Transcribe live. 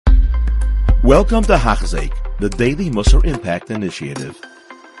Welcome to Hachzik, the Daily Musar Impact Initiative.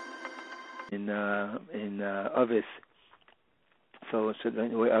 In Avos, so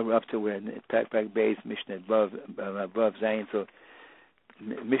we're up to where Pirkei Beis Mishnah Vav Zayin. So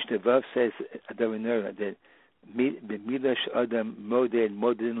Mishnah Vav says that Milash Adam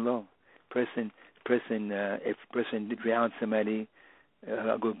Modin Lo person if person drowned somebody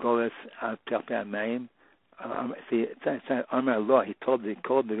Gogolas Pirkei Mayim. See, it's not Amar Law. He called the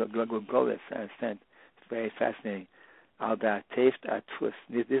Gogolas. I understand. It's very fascinating. Al taste at twist.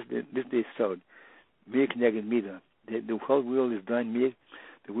 This is so. Mir Kneged Mida. The whole world is done.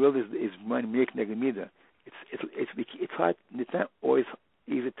 The world is run Mir Kneged Mida. It's hard. It's not always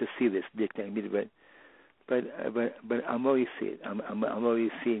easy to see this Mir Kneged Mida, but I'm always see it. I'm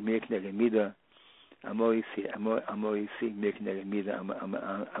always see Mir Kneged Mida. I'm always see it. I'm always see Mir Kneged Mida.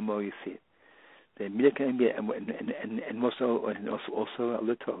 I'm always see it. The Mir Kneged Mida and also a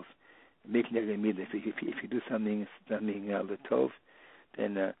little. Make If you do something Latov,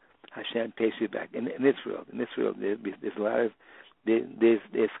 then Hashem pays you back. In this world, there's a lot of there's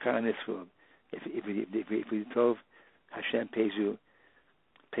schar in this world. If you Tov, Hashem pays you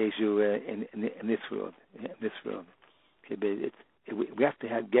in this world. In this world, okay, but we have to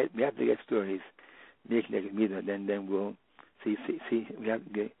get stories. Make Mida, then we'll see. We have to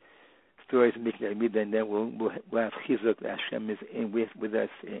get stories of Miknei Mida, and then we'll have chizuk. Hashem is with us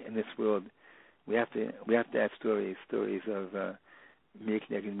in this world. We have to have stories of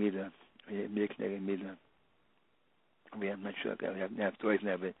Miknei Mida. I'm not sure. We have stories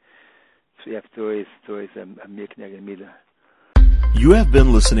now, but so we have stories of Miknei Mida. You have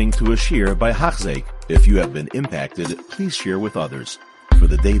been listening to a shir by Hachzik. If you have been impacted, please share with others. For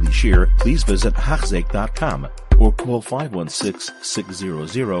the daily shir, please visit Hachzik.com or call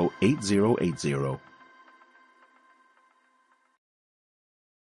 516-600-8080.